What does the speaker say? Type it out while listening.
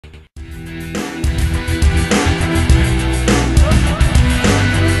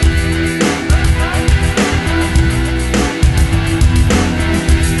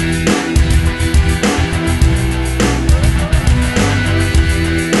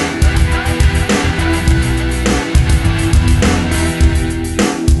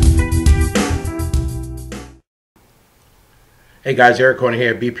Hey guys, Eric Corner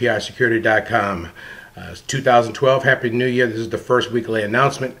here at BPIsecurity.com. It's 2012. Happy New Year. This is the first weekly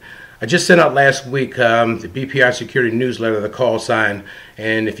announcement. I just sent out last week the BPI Security newsletter, the call sign,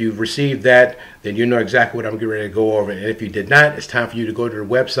 and if you've received that, then you know exactly what I'm getting ready to go over. And if you did not, it's time for you to go to the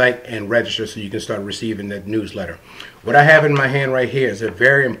website and register so you can start receiving that newsletter. What I have in my hand right here is a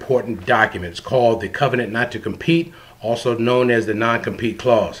very important document. It's called the Covenant Not to Compete, also known as the Non-Compete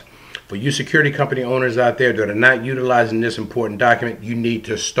Clause. For you security company owners out there that are not utilizing this important document, you need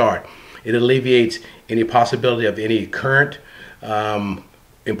to start. It alleviates any possibility of any current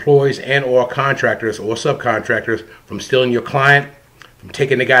employees and or contractors or subcontractors from stealing your client, from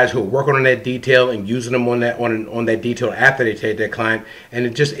taking the guys who are working on that detail and using them on that detail after they take that client, and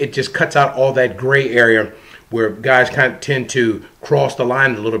it just cuts out all that gray area where guys kind of tend to cross the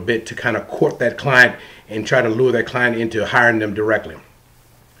line a little bit to kind of court that client and try to lure that client into hiring them directly.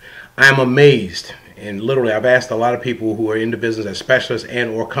 I'm amazed, and literally I've asked a lot of people who are in the business as specialists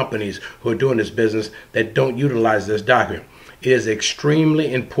and or companies who are doing this business that don't utilize this document. It is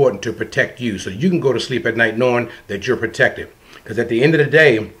extremely important to protect you so you can go to sleep at night knowing that you're protected. Because at the end of the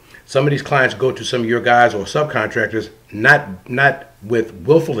day, some of these clients go to some of your guys or subcontractors not with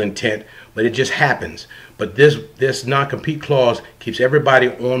willful intent, but it just happens. But this non-compete clause keeps everybody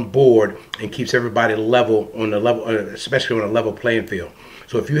on board and keeps everybody level, especially on a level playing field.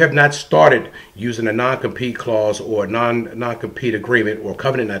 So if you have not started using a non-compete clause or a non-compete agreement or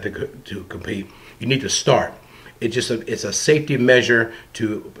covenant not to compete, you need to start. It's a safety measure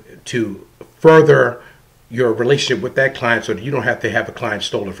to further your relationship with that client so that you don't have to have a client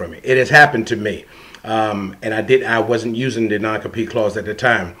stolen from you. It has happened to me, and I wasn't using the non-compete clause at the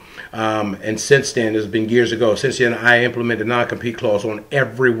time, and since then, it's been years ago. Since then, I implemented the non-compete clause on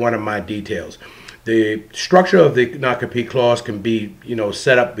every one of my details. The structure of the non-compete clause can be,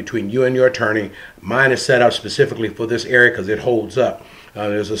 set up between you and your attorney. Mine is set up specifically for this area because it holds up.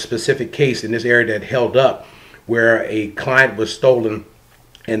 There's a specific case in this area that held up where a client was stolen,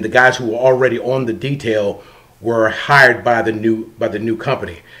 and the guys who were already on the detail were hired by the new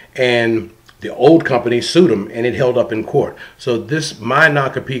company, and the old company sued them, and it held up in court. So my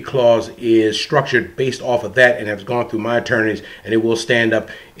non-compete clause is structured based off of that and has gone through my attorneys, and it will stand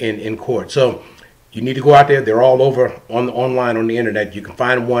up in court. So you need to go out there. They're all over online on the internet. You can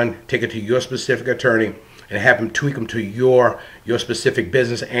find one, take it to your specific attorney, and have them tweak them to your specific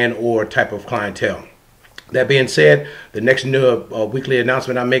business and or type of clientele. That being said, the next new weekly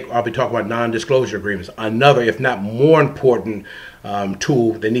announcement I make, I'll be talking about non-disclosure agreements, another, if not more important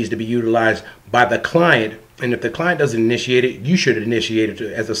tool that needs to be utilized by the client. And if the client doesn't initiate it, you should initiate it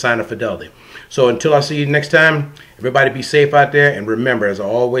as a sign of fidelity. So until I see you next time, everybody be safe out there. And remember, as I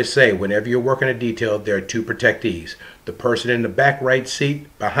always say, whenever you're working a detail, there are two protectees: the person in the back right seat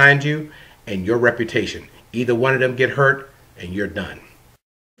behind you and your reputation. Either one of them get hurt and you're done.